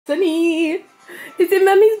Sonny! It's in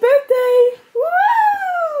Mummy's birthday!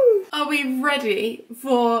 Woo! Are we ready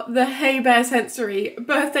for the Heya sensory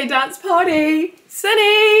birthday dance party?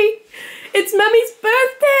 Sonny! It's Mummy's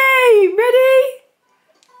birthday! Ready?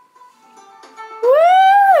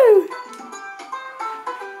 Woo!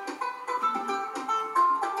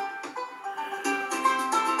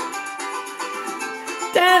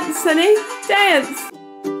 Dance, Sonny! Dance!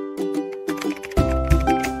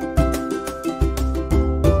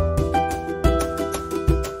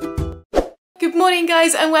 Good morning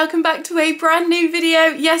guys and welcome back to a brand new video.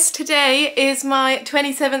 Yes, today is my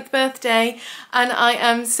 27th birthday and I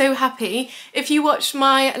am so happy. If you watched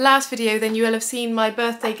my last video then you will have seen my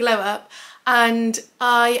birthday glow up, and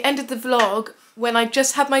I ended the vlog when I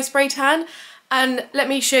just had my spray tan, and let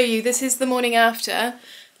me show you, this is the morning after.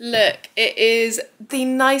 Look, it is the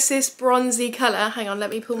nicest bronzy colour. Hang on, let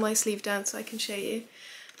me pull my sleeve down so I can show you.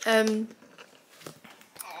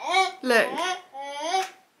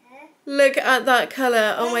 Look at that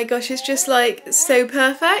colour. Oh my gosh, it's just like so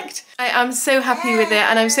perfect. I am so happy with it,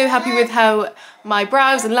 and I'm so happy with how my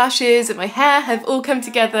brows and lashes and my hair have all come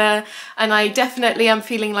together, and I definitely am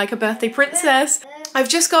feeling like a birthday princess. I've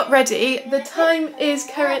just got ready. The time is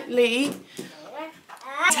currently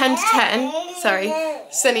 10 to 10. Sorry,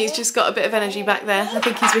 Sonny's just got a bit of energy back there. I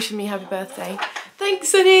think he's wishing me happy birthday. Thanks,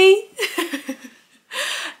 Sonny.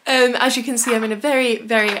 As you can see, I'm in a very,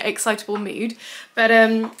 very excitable mood. But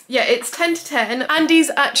yeah, it's 10 to 10. Andy's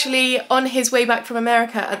actually on his way back from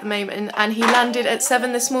America at the moment, and he landed at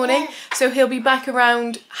 7 this morning, so he'll be back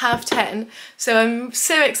around 10:30. So I'm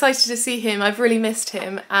so excited to see him. I've really missed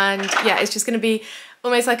him, and yeah, it's just going to be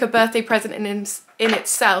almost like a birthday present in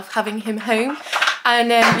itself, having him home. And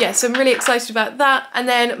yeah, so I'm really excited about that. And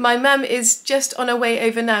then my mum is just on her way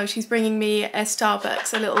over now. She's bringing me a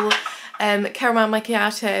Starbucks, a little caramel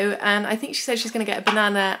macchiato, and I think she said she's going to get a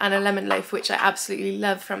banana and a lemon loaf, which I absolutely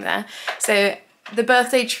love from there. So the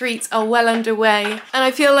birthday treats are well underway, and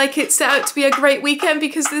I feel like it's set out to be a great weekend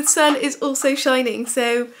because the sun is also shining.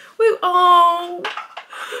 So woo! Oh,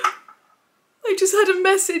 I just had a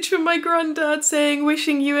message from my granddad saying,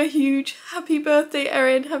 wishing you a huge happy birthday,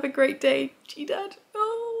 Erin. Have a great day, G-Dad.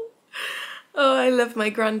 Oh, I love my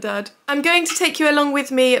granddad. I'm going to take you along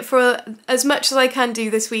with me for as much as I can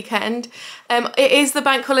do this weekend. It is the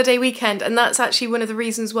bank holiday weekend, and that's actually one of the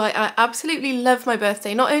reasons why I absolutely love my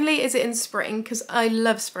birthday. Not only is it in spring, because I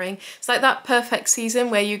love spring, it's like that perfect season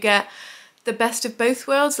where you get the best of both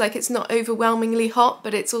worlds. Like, it's not overwhelmingly hot,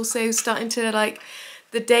 but it's also starting to, like,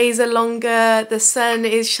 the days are longer, the sun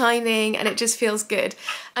is shining, and it just feels good.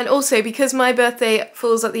 And also, because my birthday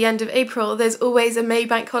falls at the end of April, there's always a May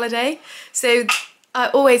bank holiday. So I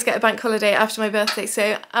always get a bank holiday after my birthday.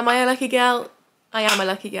 So am I a lucky gal? I am a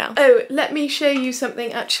lucky gal. Oh, let me show you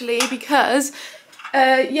something actually, because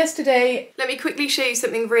yesterday, let me quickly show you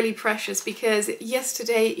something really precious, because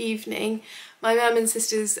yesterday evening, my mum and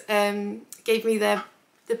sisters gave me the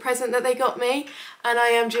present that they got me, and I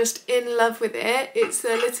am just in love with it. It's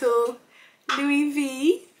a little Louis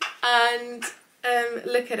V, and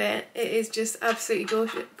look at it. It is just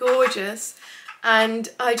absolutely gorgeous, and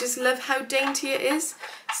I just love how dainty it is.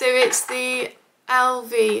 So it's the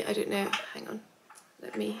LV, I don't know, hang on,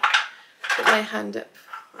 let me put my hand up,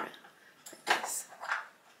 right, like this.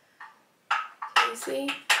 Can you see?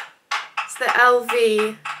 It's the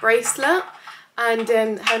LV bracelet.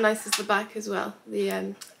 And how nice is the back as well,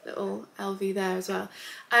 the little LV there as well.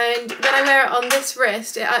 And when I wear it on this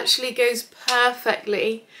wrist, it actually goes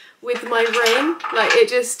perfectly with my ring. Like, it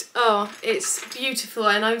just, oh, it's beautiful,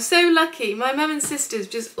 and I'm so lucky. My mum and sisters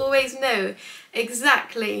just always know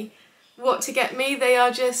exactly what to get me. They are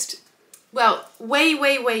just, well, way,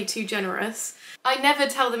 way, way too generous. I never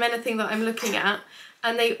tell them anything that I'm looking at,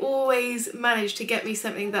 and they always manage to get me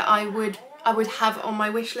something that I would have on my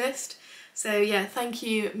wish list. So yeah, thank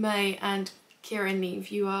you, May and Kira and Neve.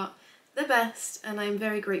 You are the best, and I'm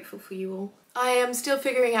very grateful for you all. I am still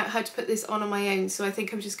figuring out how to put this on my own, so I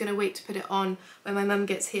think I'm just going to wait to put it on when my mum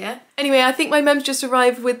gets here. Anyway, I think my mum's just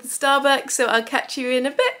arrived with the Starbucks, so I'll catch you in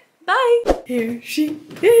a bit. Bye! Here she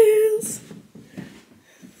is!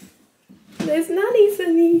 There's Nanny,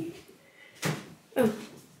 Sonny! Oh,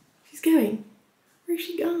 she's going. Where's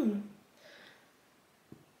she gone?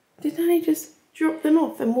 Did Nanny just drop them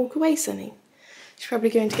off and walk away, Sonny? She's probably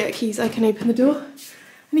going to get keys. I can open the door.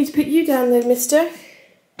 I need to put you down though, mister.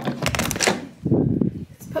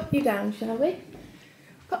 Let's pop you down, shall we?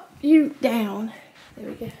 Pop you down. There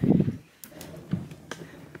we go.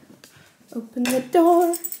 Open the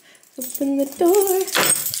door. Open the door.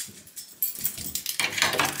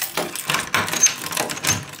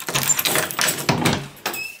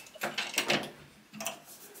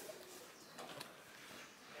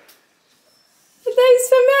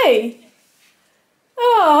 May?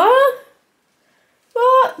 Aww.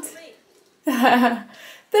 What?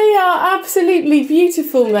 They are absolutely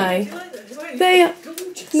beautiful, May. They are...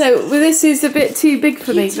 No, well, this is a bit too big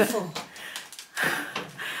for me, but...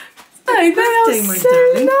 No, they are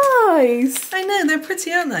so nice. I know, they're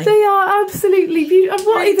pretty, aren't they? They are absolutely beautiful.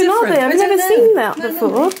 What even are they? I've never seen that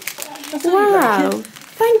before. Wow.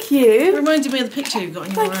 Thank you. It reminded me of the picture you've got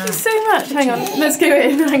in your Thank you so much. Hang on, let's go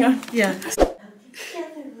in. Hang on. Yeah.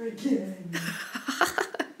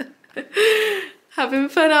 Having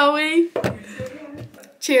fun, are we?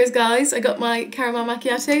 Cheers, guys. I got my caramel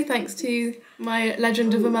macchiato thanks to my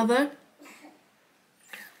legend of a mother.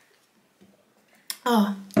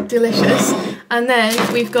 Oh, delicious. And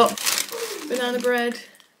then we've got banana bread.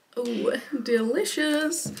 Oh,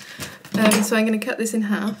 delicious. So I'm going to cut this in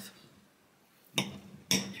half.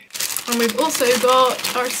 And we've also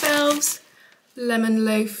got ourselves lemon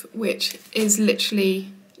loaf, which is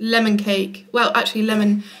literally lemon cake. Well, actually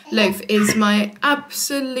lemon loaf is my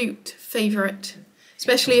absolute favourite,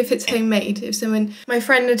 especially if it's homemade. If someone, my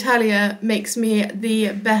friend Natalia makes me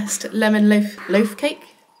the best lemon loaf cake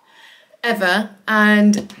ever.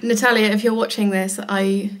 And Natalia, if you're watching this,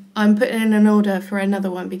 I'm putting in an order for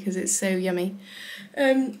another one because it's so yummy.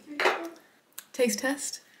 Taste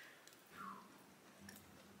test.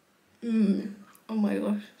 Oh my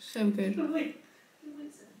gosh, so good. Wait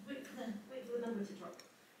for the number to drop.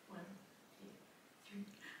 1,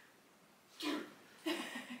 2,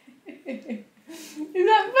 3, Is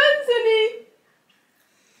that fun, Sonny?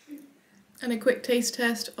 And a quick taste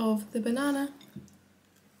test of the banana.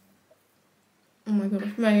 Oh my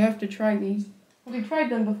gosh, May, you have to try these. Have you tried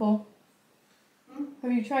them before?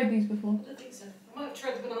 Have you tried these before? I don't think so. I might have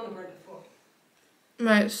tried the banana bread before.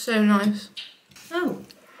 Mate, it's so nice. Oh.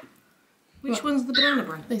 Which one's the banana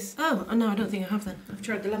bread? This. Oh, no, I don't think I have then. I've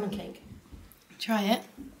tried the lemon cake. Try it.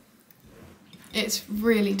 It's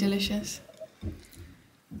really delicious.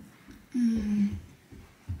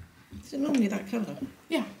 Is it normally that colour?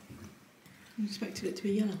 Yeah. I expected it to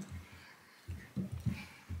be yellow.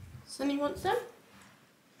 Sonny wants some?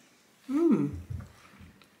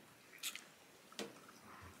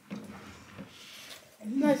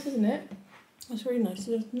 Nice, isn't it? That's really nice.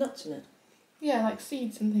 There's nuts in it. Yeah, like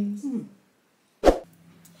seeds and things.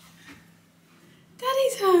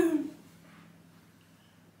 Daddy's home!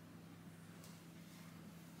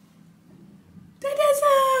 Daddy's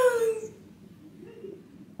home!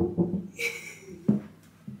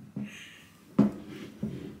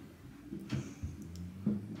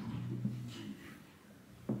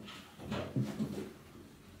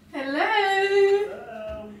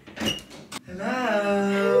 Hello! Hello!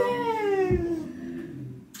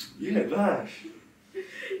 You look lush.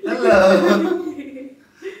 Hello!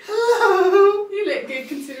 Hello! You look good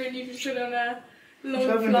considering you've just been on a long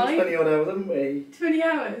Travelling flight. for 20 odd hours, haven't we? 20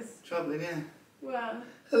 hours? Travelling, yeah. Wow.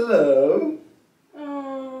 Hello!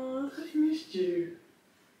 Aww. I missed you.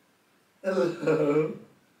 Hello!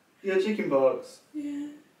 Your chicken box. Yeah.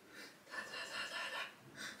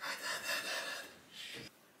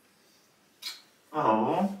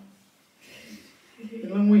 Aww.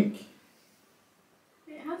 Been a long week.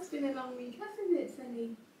 It has been a long week, hasn't it,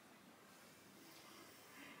 Sonny?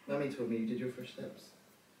 Mummy told me you did your first steps.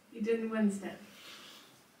 You did in one step.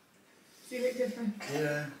 Does he look different?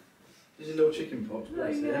 Yeah. There's a little chicken pox,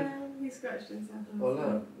 bless him. Yeah, he scratched himself. on Oh the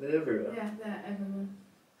look, they're everywhere. Yeah, they're everywhere.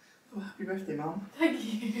 Oh, happy birthday, Mum. Thank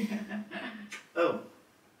you. Oh.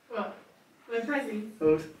 What? My present?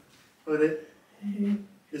 Oh,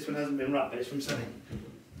 this one hasn't been wrapped, but it's from Sonny.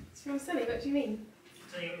 It's from Sonny, what do you mean?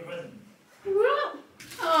 Sonny got me a present. What?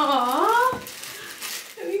 Aww.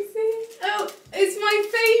 Let me see. Oh, it's my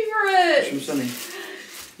It's from favourite. Sonny.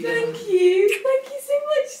 Thank you. Thank you so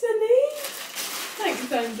much, Sonny.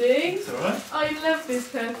 Thanks, Andy. It's alright. I love this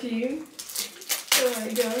perfume. Oh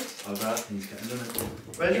my god. I'll grab these guys.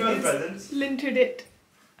 Where's your other presents? Lintered it.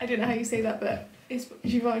 I don't know how you say that, but it's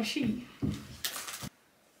Givenchy.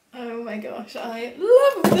 Oh my gosh, I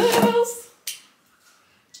love this.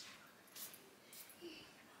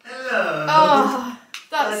 Hello. Oh,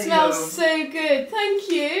 that There you smells go. so good. Thank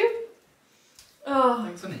you. Oh,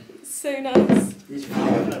 Thanks, Sonny. so nice. These I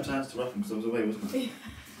haven't had a chance to wrap them because I was away, wasn't I?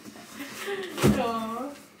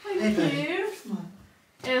 Oh, thank Hey, you. Come on.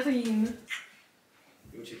 Erin.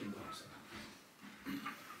 Your chicken box.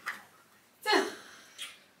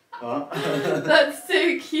 What? That's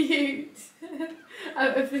so cute.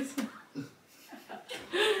 Out of this one.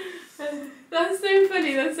 That's so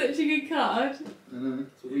funny. That's such a good card. I know,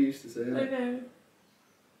 that's what we used to say. I know.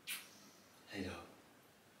 Hey, dog.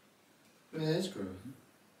 Your hair's growing.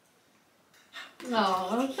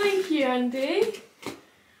 Oh, thank you, Andy.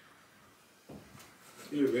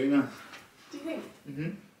 You look really nice. Do you think? Mm-hmm.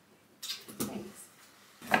 Thanks.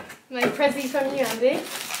 My present from you, Andy.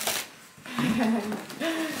 I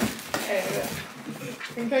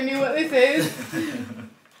think I knew what this is.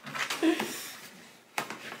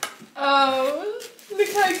 Oh, look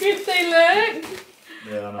how good they look.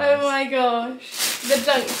 Yeah, nice. Oh my gosh. The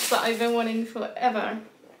dunks that I've been wanting forever.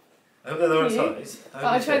 I hope they're the right size.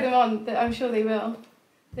 I'll try them on, I'm sure they will.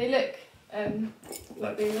 They look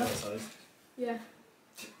like they right will. size. Yeah.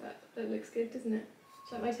 That looks good, doesn't it?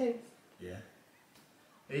 It's like my toes. Yeah.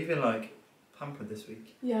 You've been like pampered this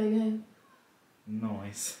week. Yeah, I know.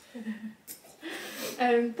 Nice.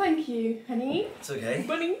 Thank you, honey. It's okay.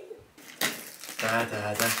 Bunny. Da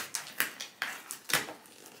da da.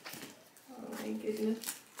 Oh my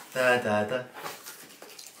goodness. Da da da.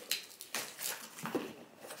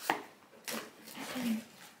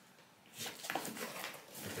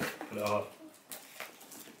 Pull it off.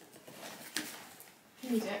 You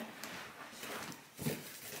need it.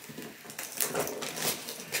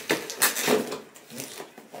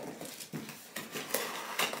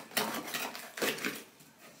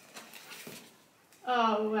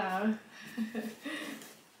 Oh wow.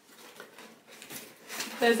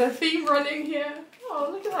 There's a theme running here. Oh,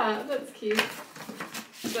 look at that. That's cute.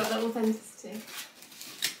 It's got that authenticity.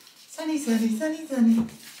 Sonny, Sonny, Sonny, Sonny.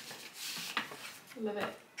 Love it.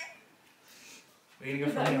 Are you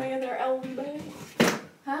gonna Is go for that a in meal? my other elbow?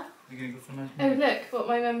 Huh? Are you gonna go for a nice Oh, meal? look what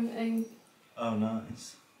my mum Oh,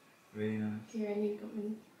 nice. Really nice. here and you got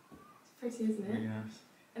me. It's pretty, isn't it? Really nice.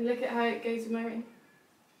 And look at how it goes with my ring.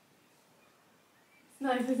 It's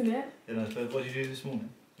nice, isn't it? Yeah, nice. But what did you do this morning?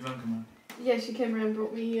 Your mum come round? Yeah, she came around and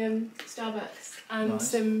brought me Starbucks and Nice.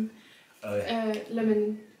 some Oh yeah.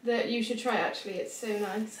 lemon that you should try actually, it's so nice.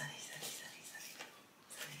 Sonny, Sonny, Sonny, Sonny.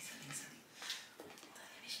 Sonny, Sonny, Sonny.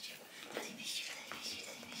 Daddy missed you. Daddy missed you. Daddy missed you.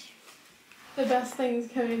 Daddy missed you. The best things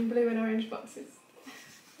come in blue and orange boxes.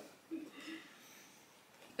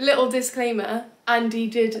 Little disclaimer, Andy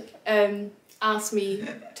did ask me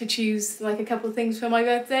to choose like a couple of things for my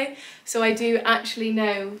birthday, so I do actually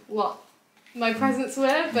know what my presents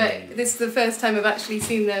were, but this is the first time I've actually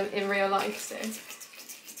seen them in real life, so.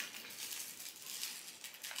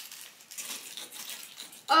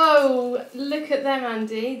 Oh, look at them,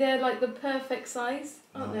 Andy. They're like the perfect size,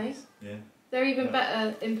 aren't Nice. Yeah. they? They're even Yeah.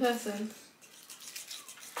 better in person.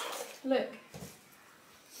 Look.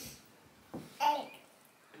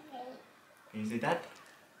 Can you see Dad?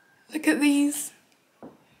 Look at these.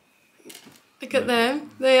 Look at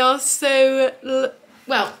them. They are so,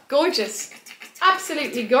 well, gorgeous.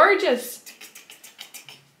 Absolutely gorgeous.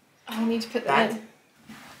 Oh, I need to put them in.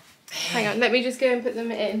 Hang on, let me just go and put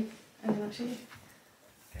them in. And then I'll show you.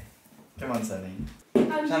 Come on, Sonny. And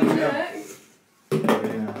Time to go. look. Yeah,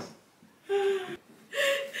 really nice.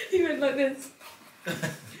 He went like this.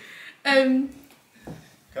 Come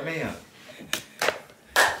here.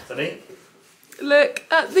 Sonny. Look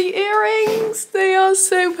at the earrings. They are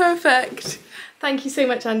so perfect. Thank you so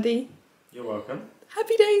much, Andy. You're welcome.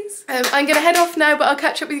 Happy days. I'm going to head off now, but I'll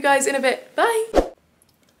catch up with you guys in a bit. Bye.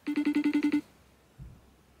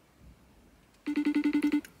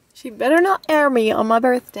 She better not air me on my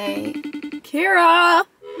birthday. Kira!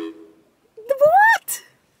 What?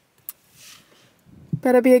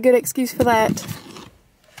 Better be a good excuse for that.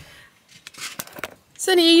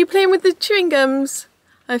 Sonny, are you playing with the chewing gums?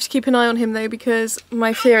 I have to keep an eye on him though, because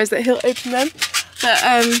my fear is that he'll open them.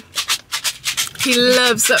 But he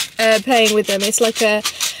loves playing with them. It's like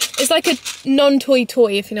a non-toy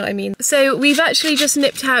toy, if you know what I mean. So we've actually just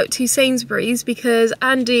nipped out to Sainsbury's because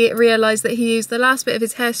Andy realised that he used the last bit of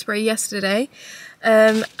his hairspray yesterday.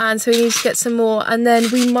 And so he needs to get some more, and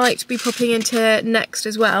then we might be popping into Next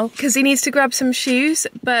as well because he needs to grab some shoes,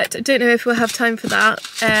 but I don't know if we'll have time for that.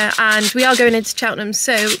 And we are going into Cheltenham,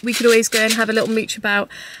 so we could always go and have a little mooch about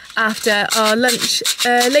after our lunch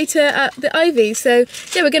later at the Ivy. So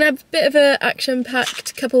yeah, we're gonna have a bit of a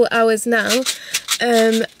action-packed couple hours now,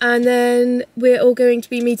 and then we're all going to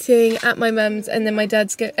be meeting at my mum's, and then my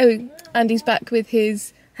dad's Andy's back with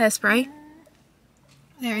his hairspray.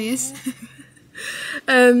 There he is.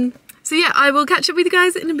 So yeah, I will catch up with you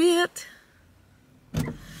guys in a bit.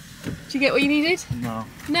 Did you get what you needed? No.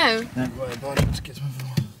 No? No, right, let's get some.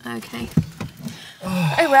 Okay.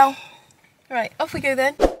 Oh well. Right, off we go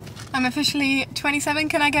then. I'm officially 27.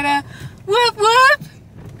 Can I get a whoop whoop?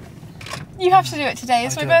 You have to do it today,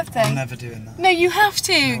 it's my birthday. I'm never doing that. No, you have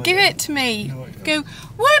to. No, Give it to me. No, go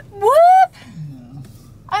whoop whoop. No.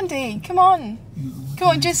 Andy, come on. No. Come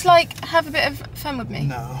on, just like have a bit of fun with me.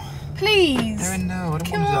 No. Please. Erin, no, I don't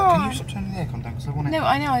Come want to do that. on. Can you stop turning the aircon down? Because I want it. No,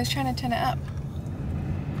 I know, I was trying to turn it up.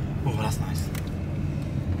 Oh, well, that's nice.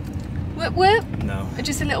 Whip whip? No. Or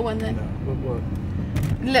just a little one then? No. Whip whip.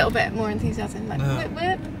 A little bit more enthusiasm, like No. whip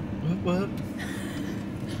whip. Whip whip.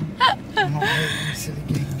 I'm not playing silly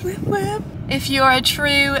games. Whip whip. If you're a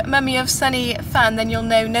true Mummy of Sonny fan, then you'll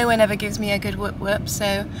know no one ever gives me a good whip whip,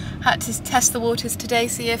 so had to test the waters today,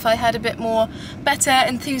 see if I had a bit more better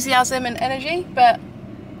enthusiasm and energy, but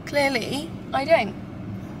clearly I don't.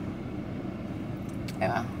 Oh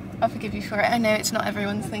well, I'll forgive you for it. I know it's not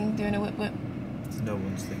everyone's thing doing a whip whip. It's no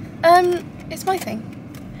one's thing. It's my thing.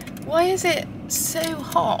 Why is it so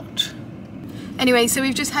hot? Anyway, so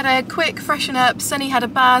we've just had a quick freshen up. Sonny had a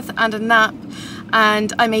bath and a nap,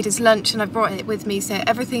 and I made his lunch and I brought it with me, so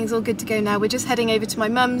everything's all good to go now. We're just heading over to my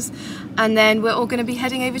mum's, and then we're all going to be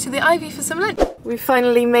heading over to the Ivy for some lunch. We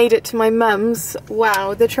finally made it to my mum's.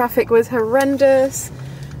 Wow, the traffic was horrendous.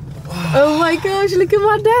 Oh my gosh, look at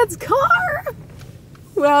my dad's car!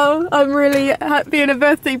 Well, I'm really being a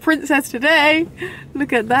birthday princess today.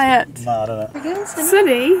 Look at that. Mad, isn't it?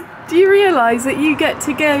 Sonny, do you realise that you get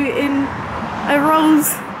to go in a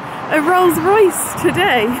Rolls Royce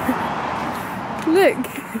today? Look.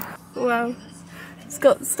 Wow. It's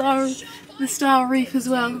got the star reef as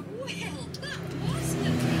well.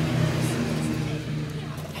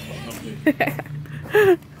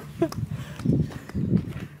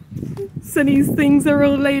 Sonny's things are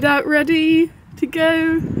all laid out ready to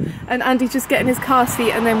go, and Andy's just getting his car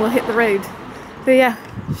seat and then we'll hit the road. So yeah,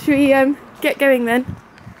 should we get going then?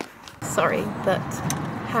 Sorry, but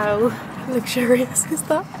how luxurious is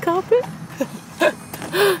that carpet?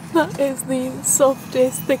 That is the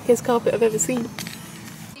softest, thickest carpet I've ever seen.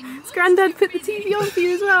 Has Grandad put the TV on for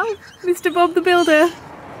you as well? Mr. Bob the Builder,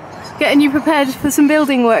 getting you prepared for some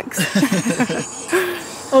building works.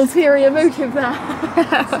 Ulterior motive there.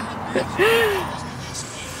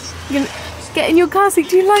 You're gonna get in your car seat.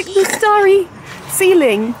 Do you like the starry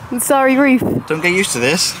ceiling and starry roof? Don't get used to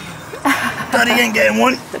this. Daddy ain't getting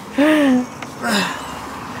one.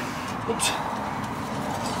 Oops.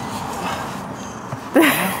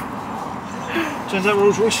 Turns out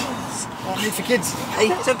Rolls Royce aren't made for kids. Hey,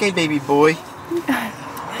 it's okay, baby boy.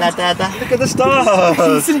 Dad, dad, dad. Look at the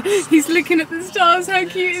stars. He's looking at the stars. How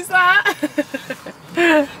cute is that?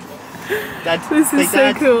 Dad, This is so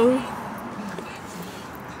Dad. cool.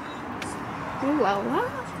 Oh, wow.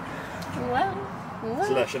 Wow.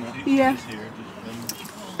 Slush, isn't it? Yeah.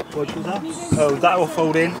 What was that? Oh, that will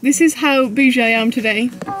fold in. This is how bougie I am today.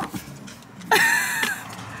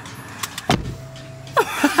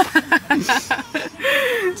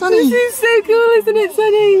 Sonny. This is so cool, isn't it,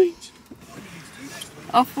 Sonny?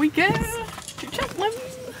 Off we go to Cheltenham.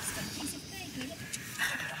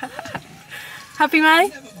 Happy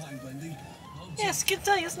May? Yeah, it's a good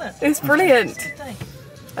day, isn't it? It's brilliant. Good day.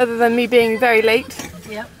 Other than me being very late.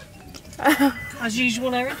 Yeah. As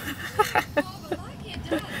usual, Erin. Well, you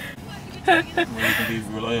can be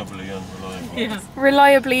reliably unreliable. Yeah.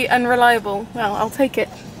 Reliably unreliable. Well, I'll take it.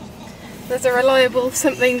 There's a reliable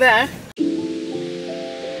something there.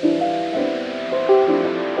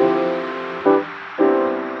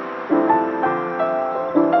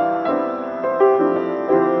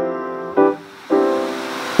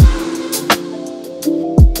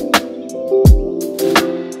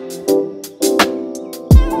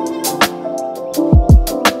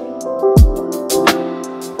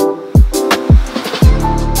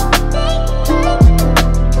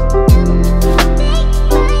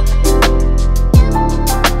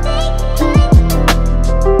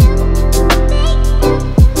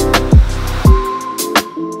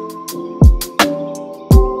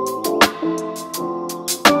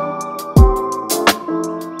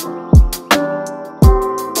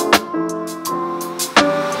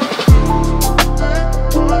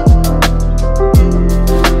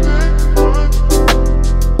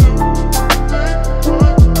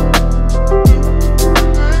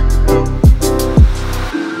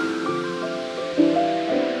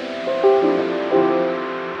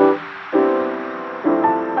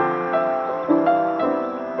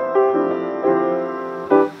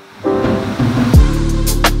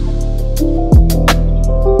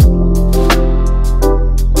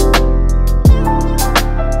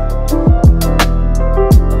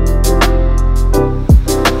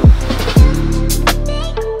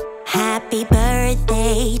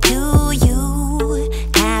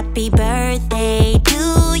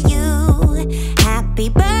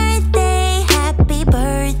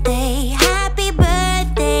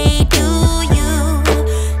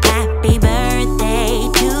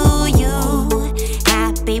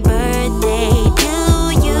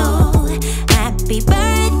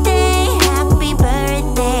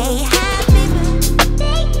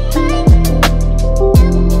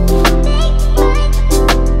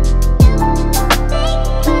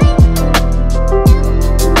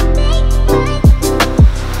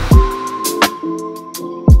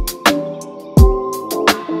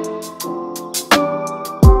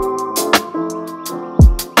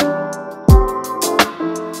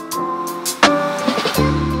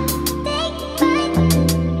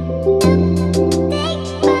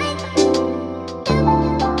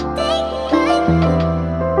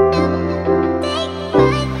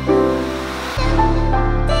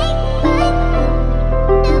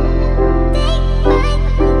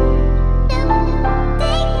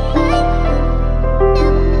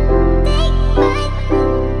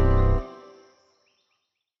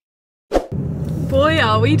 boy,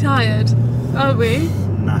 are we tired, are we?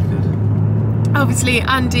 Knackered. Obviously,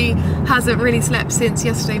 Andy hasn't really slept since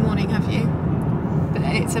yesterday morning, have you? But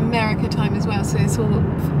it's America time as well, so it's all,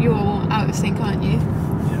 you're all out of sync, aren't you?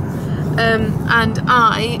 And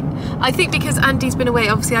I think because Andy's been away,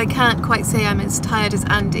 obviously I can't quite say I'm as tired as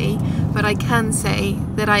Andy, but I can say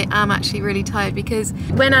that I am actually really tired because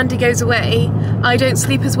when Andy goes away, I don't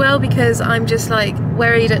sleep as well because I'm just like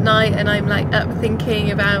worried at night and I'm like up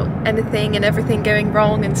thinking about anything and everything going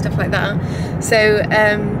wrong and stuff like that. So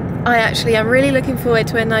I actually am really looking forward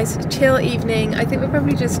to a nice chill evening. I think we're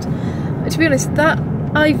probably just, to be honest, that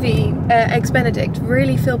Ivy Eggs Benedict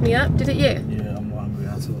really filled me up, did it you? Yeah, I'm not hungry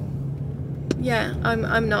at all. Yeah,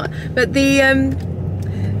 I'm not. But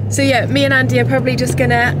so yeah, me and Andy are probably just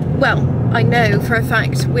gonna, well, I know for a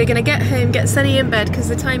fact, we're gonna get home, get Sonny in bed, because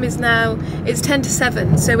the time is now, it's 10 to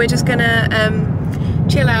 7, so we're just gonna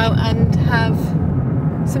chill out and have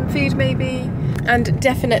some food maybe, and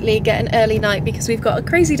definitely get an early night because we've got a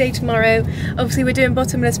crazy day tomorrow. Obviously we're doing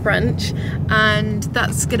bottomless brunch, and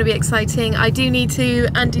that's gonna be exciting. I do need to,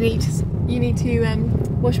 you need to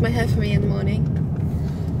wash my hair for me in the morning.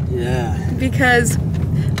 Yeah. Because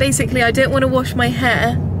basically I don't want to wash my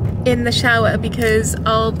hair in the shower because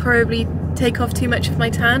I'll probably take off too much of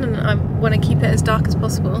my tan and I want to keep it as dark as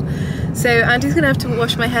possible. So Andy's going to have to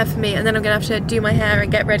wash my hair for me, and then I'm going to have to do my hair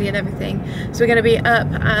and get ready and everything. So we're going to be up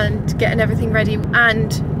and getting everything ready,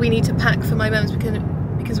 and we need to pack for my mum's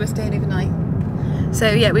because we're staying overnight.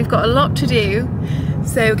 So yeah, we've got a lot to do.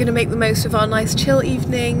 So we're going to make the most of our nice chill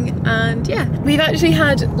evening, and yeah, we've actually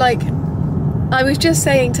had like, I was just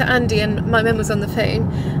saying to Andy, and my mum was on the phone,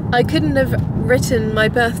 I couldn't have written my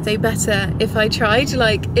birthday better if I tried.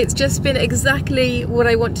 Like, it's just been exactly what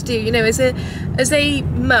I want to do. You know, as a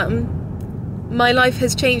mum, my life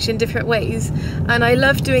has changed in different ways, and I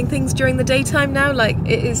love doing things during the daytime now. Like,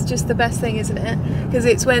 it is just the best thing, isn't it? Because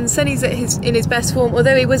it's when Sonny's in his best form,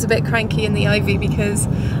 although he was a bit cranky in the Ivy because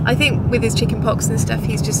I think with his chicken pox and stuff,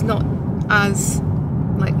 he's just not as,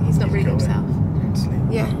 like, he's not really himself.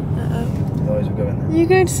 Yeah. Otherwise we'll go in there. You're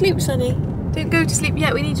going to sleep, Sonny? Don't go to sleep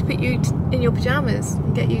yet. We need to put you in your pyjamas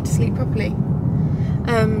and get you to sleep properly.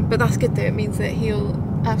 But that's good though. It means that he'll,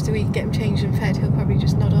 after we get him changed and fed, he'll probably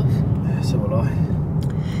just nod off. Yeah, so will I.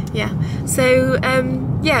 Yeah. So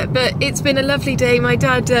yeah, but it's been a lovely day. My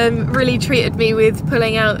dad really treated me with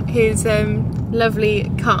pulling out his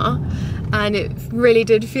lovely car, and it really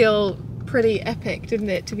did feel pretty epic, didn't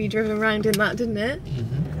it, to be driven around in that, didn't it?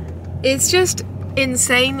 Mm-hmm. It's just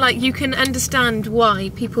insane. Like, you can understand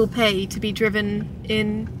why people pay to be driven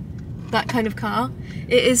in that kind of car.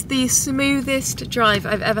 It is the smoothest drive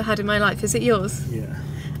I've ever had in my life. Is it yours? Yeah.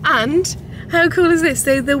 And how cool is this?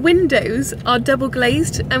 So the windows are double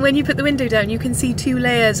glazed, and when you put the window down you can see 2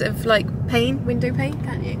 layers of like window pane,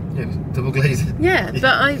 can't you? Yeah, double glazed. Yeah, but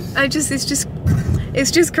I just, it's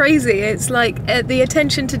just crazy. It's like the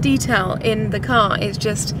attention to detail in the car is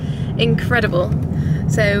just incredible.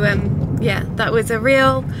 So yeah, that was a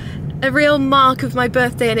real mark of my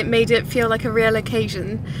birthday, and it made it feel like a real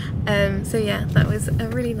occasion. So yeah, that was a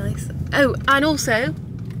really nice. Oh, and also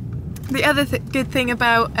the other good thing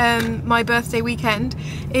about my birthday weekend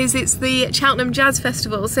is it's the Cheltenham Jazz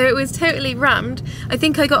Festival, so it was totally rammed. I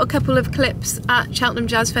think I got a couple of clips at Cheltenham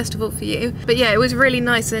Jazz Festival for you, but yeah, it was really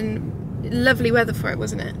nice and lovely weather for it,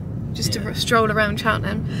 wasn't it? Just to stroll around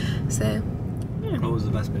Cheltenham. So yeah. What was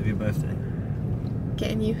the best bit of your birthday?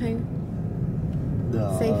 Getting you home.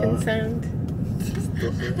 Safe and sound.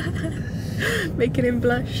 Making him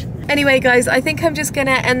blush. Anyway guys, I think I'm just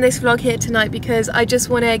gonna end this vlog here tonight because I just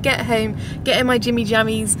want to get home, get in my Jimmy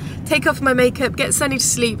Jammies, take off my makeup, get Sonny to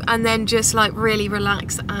sleep, and then just like really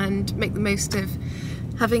relax and make the most of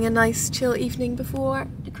having a nice chill evening before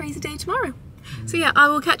a crazy day tomorrow. So yeah, I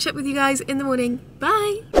will catch up with you guys in the morning.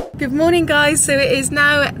 Bye! Good morning guys, so it is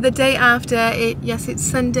now the day after. Yes, it's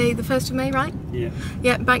Sunday the 1st of May, right? Yeah.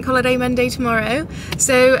 Yeah, bank holiday Monday tomorrow.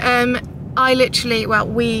 So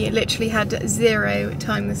we literally had 0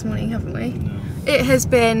 time this morning, haven't we? No. It has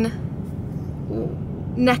been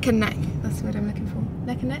neck and neck. That's the word I'm looking for.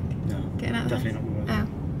 Neck and neck? No. Getting out of definitely there? Not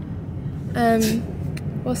the word.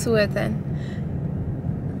 Oh. What's the word then?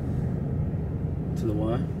 To the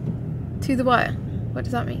wire. To the wire? What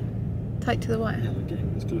does that mean? Tight to the wire? Yeah, like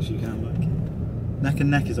getting as close as you can, like. Neck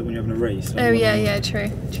and neck is that when you're having a race. Oh yeah,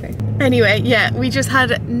 true. Anyway, yeah, we just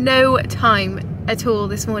had no time at all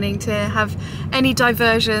this morning to have any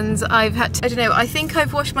diversions. I've had to, I don't know, I think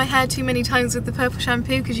I've washed my hair too many times with the purple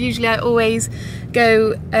shampoo, because usually I always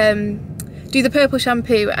go do the purple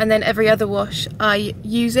shampoo and then every other wash I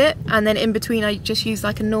use it, and then in between I just use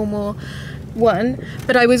like a normal one.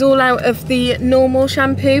 But I was all out of the normal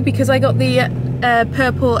shampoo because I got the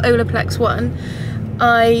purple Olaplex one,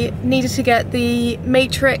 I needed to get the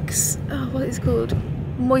Matrix, oh, what is it called?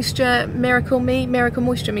 Moisture Miracle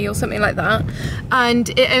Moisture Me or something like that, and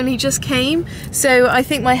it only just came, so I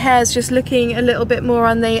think my hair's just looking a little bit more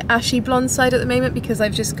on the ashy blonde side at the moment because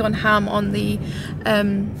I've just gone ham on the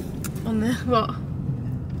what?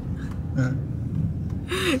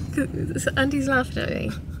 Andy's laughing at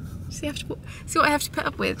me. See what I have to put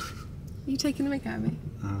up with? Are you taking the mick out of me?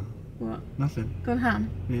 Oh. What? Nothing. Gone ham?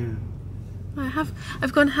 Yeah.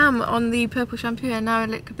 I've gone ham on the purple shampoo and now I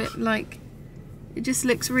look a bit like, it just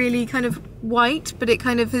looks really kind of white, but it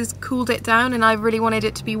kind of has cooled it down and I really wanted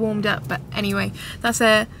it to be warmed up. But anyway, that's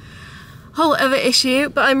a whole other issue.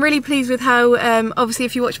 But I'm really pleased with how, obviously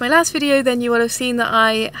if you watched my last video, then you will have seen that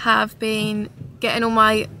I have been getting all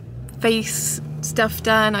my face stuff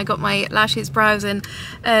done. I got my lashes, brows and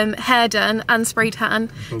hair done and spray tan.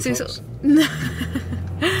 So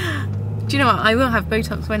do you know what? I will have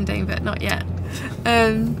Botox one day, but not yet.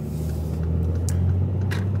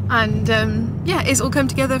 Yeah, it's all come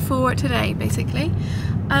together for today, basically.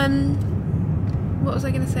 What was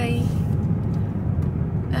I going to say?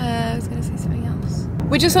 I was going to say something else.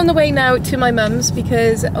 We're just on the way now to my mum's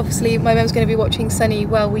because obviously my mum's going to be watching Sonny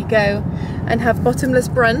while we go and have bottomless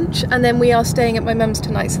brunch, and then we are staying at my mum's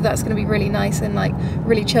tonight, so that's going to be really nice and like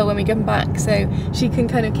really chill when we come back, so she can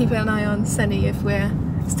kind of keep an eye on Sonny if we're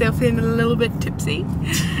still feeling a little bit tipsy.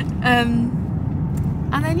 And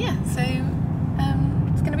then yeah, so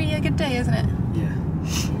it's going to be a good day, isn't it? Yeah.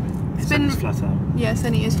 It's been flat out. Yeah,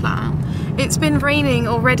 Sonny is flat out. It's been raining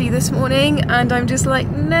already this morning and I'm just like,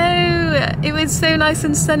 no, it was so nice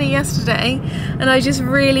and sunny yesterday and I just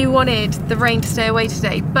really wanted the rain to stay away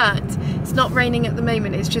today, but it's not raining at the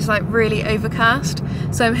moment, it's just like really overcast,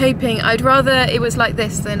 so I'm hoping, I'd rather it was like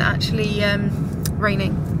this than actually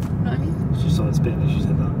raining. You know what I mean? She started spitting as she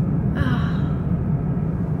said that.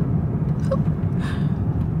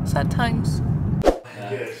 Sad times.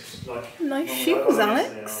 Nice shoes,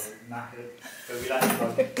 Alex. I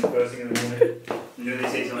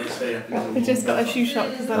just got a shoe shop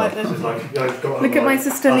because I like them. Look at my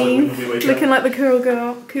sister Lee, looking like the cool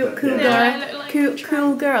girl. Cool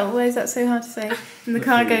girl. Why is that so hard to say? In the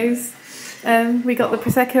cargos. We got the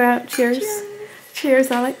prosecco out. Cheers.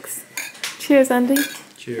 Cheers, Alex. Cheers, Andy.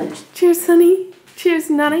 Cheers. Cheers, Sonny. Cheers,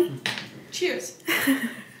 Nanny. Cheers.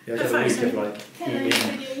 Yeah, I got a week of like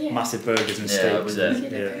eating massive burgers and steaks. Yeah, that was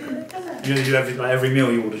it. Yeah. You do every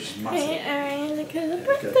meal you order is just massive. Hey, Erin, look at the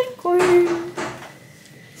birthday corn.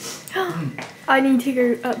 I need to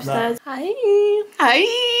go upstairs. No. Hi. Hi.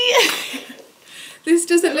 This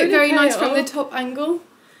doesn't look very nice from the top angle,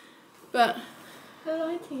 but the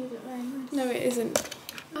lighting isn't very nice. No, it isn't.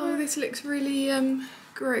 Oh, this looks really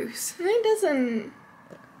gross. No, it doesn't.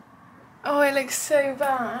 Oh, it looks so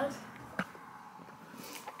bad.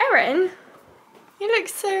 Erin, you look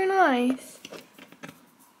so nice.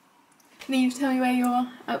 Can you tell me where your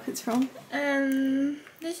outfit's from?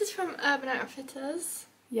 This is from Urban Outfitters.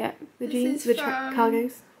 Yeah, the This jeans, is the from,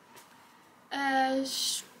 cargos.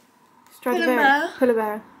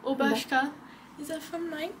 Pull-a-bear. Or Bershka. Is that from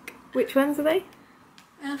Nike? Which ones are they?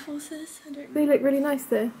 Air Forces. I don't know. They look really nice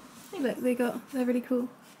though. Look, they're really cool.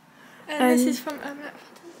 And this is from Urban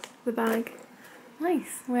Outfitters. The bag.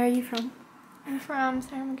 Nice. Where are you from? I'm from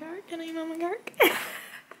Sarah McGurk and I'm on McGurk.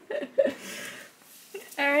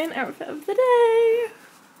 Erin, outfit of the day.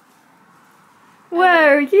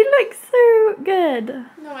 Whoa, you look so good.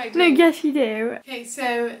 No, I don't. No, yes you do. Okay,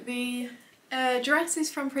 so the dress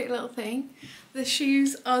is from Pretty Little Thing. The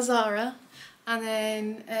shoes are Zara. And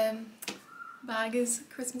then bag is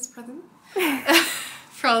Christmas present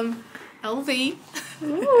from LV.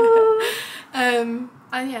 And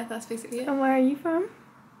yeah, that's basically it. And where are you from?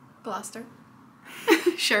 Gloucester.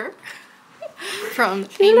 Sure. From You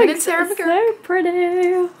Eamon look and Sarah McGurk. so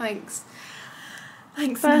pretty. Thanks.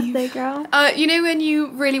 Thanks, Birthday Eve. girl. You know when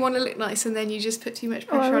you really want to look nice and then you just put too much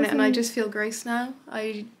pressure on it, and I just feel gross now.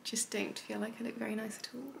 I just don't feel like I look very nice at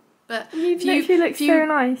all. But You literally look so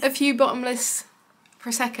nice. A few bottomless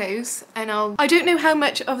Prosecco's and I don't know how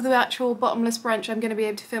much of the actual bottomless brunch I'm going to be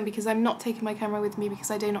able to film because I'm not taking my camera with me because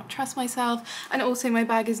I do not trust myself, and also my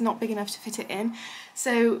bag is not big enough to fit it in.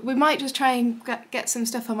 So we might just try and get some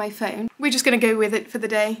stuff on my phone. We're just going to go with it for the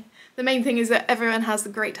day. The main thing is that everyone has a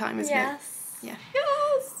great time, isn't it? Yeah.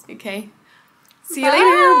 Yes. Okay. See you later.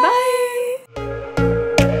 Bye.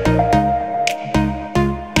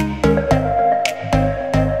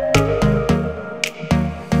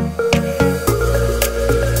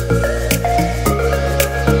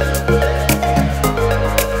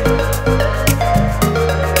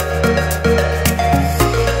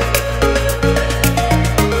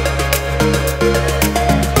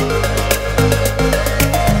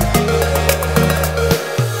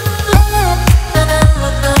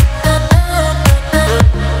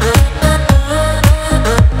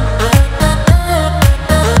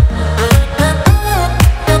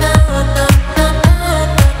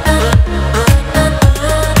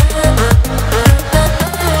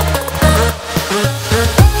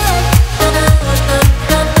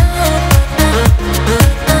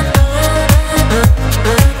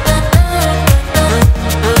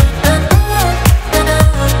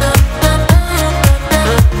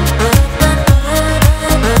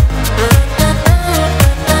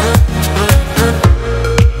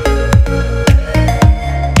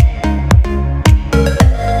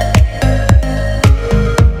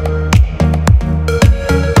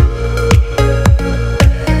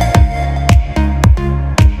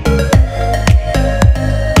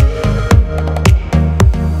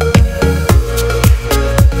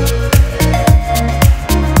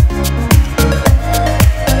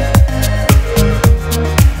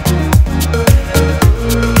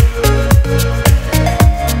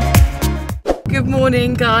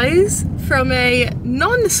 guys, from a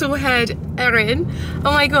non-sorehead Erin.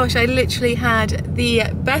 Oh my gosh, I literally had the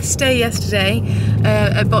best day yesterday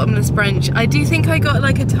at Bottomless Brunch. I do think I got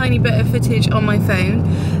like a tiny bit of footage on my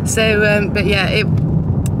phone, so but yeah,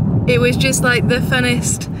 it was just like the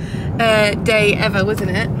funnest day ever,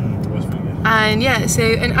 wasn't it? It was really good. And yeah, so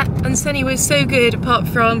and Sonny was so good, apart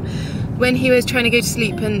from when he was trying to go to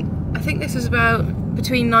sleep, and I think this was about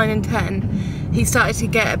between 9 and 10. He started to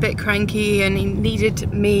get a bit cranky and he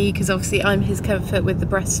needed me, because obviously I'm his comfort with the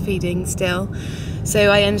breastfeeding still. So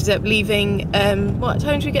I ended up leaving, what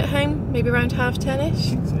time did we get home? Maybe around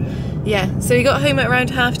 10:30ish? Yeah, so we got home at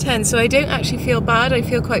around 10:30, so I don't actually feel bad. I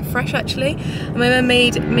feel quite fresh actually. And my mum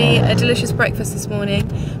made me a delicious breakfast this morning,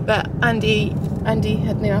 but Andy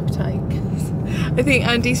had no appetite. I think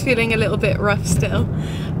Andy's feeling a little bit rough still.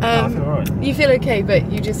 I feel alright. You feel okay, but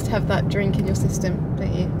you just have that drink in your system,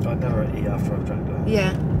 don't you? I never eat after I've drank that.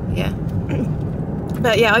 Yeah.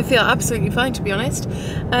 But yeah, I feel absolutely fine, to be honest.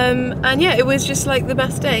 And yeah, it was just like the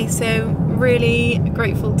best day, so really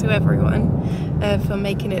grateful to everyone for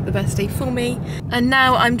making it the best day for me. And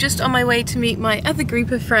now I'm just on my way to meet my other group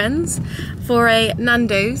of friends for a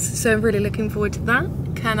Nando's, so I'm really looking forward to that.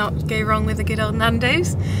 Cannot go wrong with a good old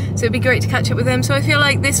Nando's, so it'd be great to catch up with them. So I feel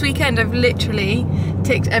like this weekend I've literally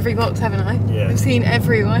ticked every box, haven't I? Yeah. I've seen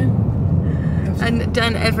everyone and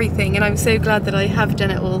done everything, and I'm so glad that I have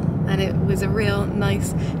done it all, and it was a real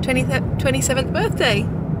nice 27th birthday.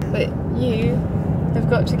 But you have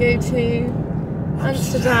got to go to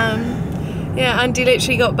Amsterdam. Yeah, Andy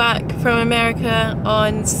literally got back from America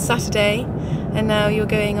on Saturday, and now you're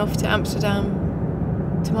going off to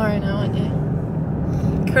Amsterdam tomorrow now, aren't you?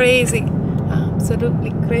 Crazy,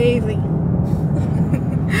 absolutely crazy.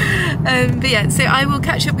 But yeah, so I will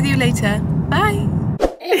catch up with you later. Bye.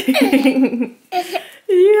 Are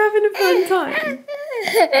you having a fun time?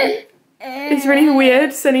 It's really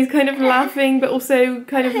weird. Sonny's kind of laughing, but also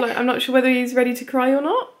kind of like, I'm not sure whether he's ready to cry or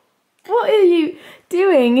not. What are you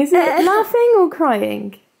doing? Is it laughing or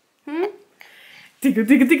crying? Tickle,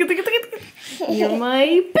 tickle, tickle, tickle, tickle. You're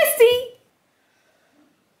my bestie.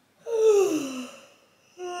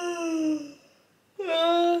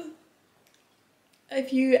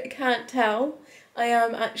 If you can't tell, I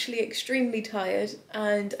am actually extremely tired,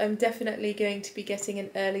 and I'm definitely going to be getting an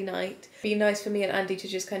early night. It'd be nice for me and Andy to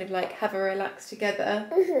just kind of like have a relax together.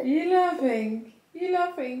 You laughing? You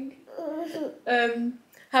laughing?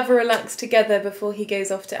 Have a relax together before he goes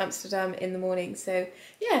off to Amsterdam in the morning. So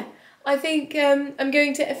yeah, I think I'm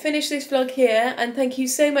going to finish this vlog here, and thank you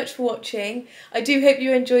so much for watching. I do hope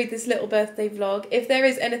you enjoyed this little birthday vlog. If there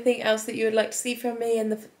is anything else that you would like to see from me in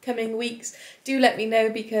the coming weeks, do let me know,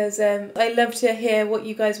 because I love to hear what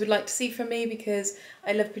you guys would like to see from me, because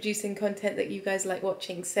I love producing content that you guys like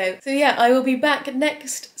watching. So yeah, I will be back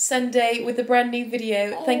next Sunday with a brand new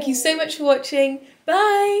video. Thank you so much for watching.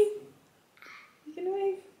 Bye! You can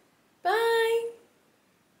wave. Bye!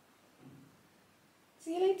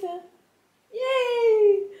 See you later.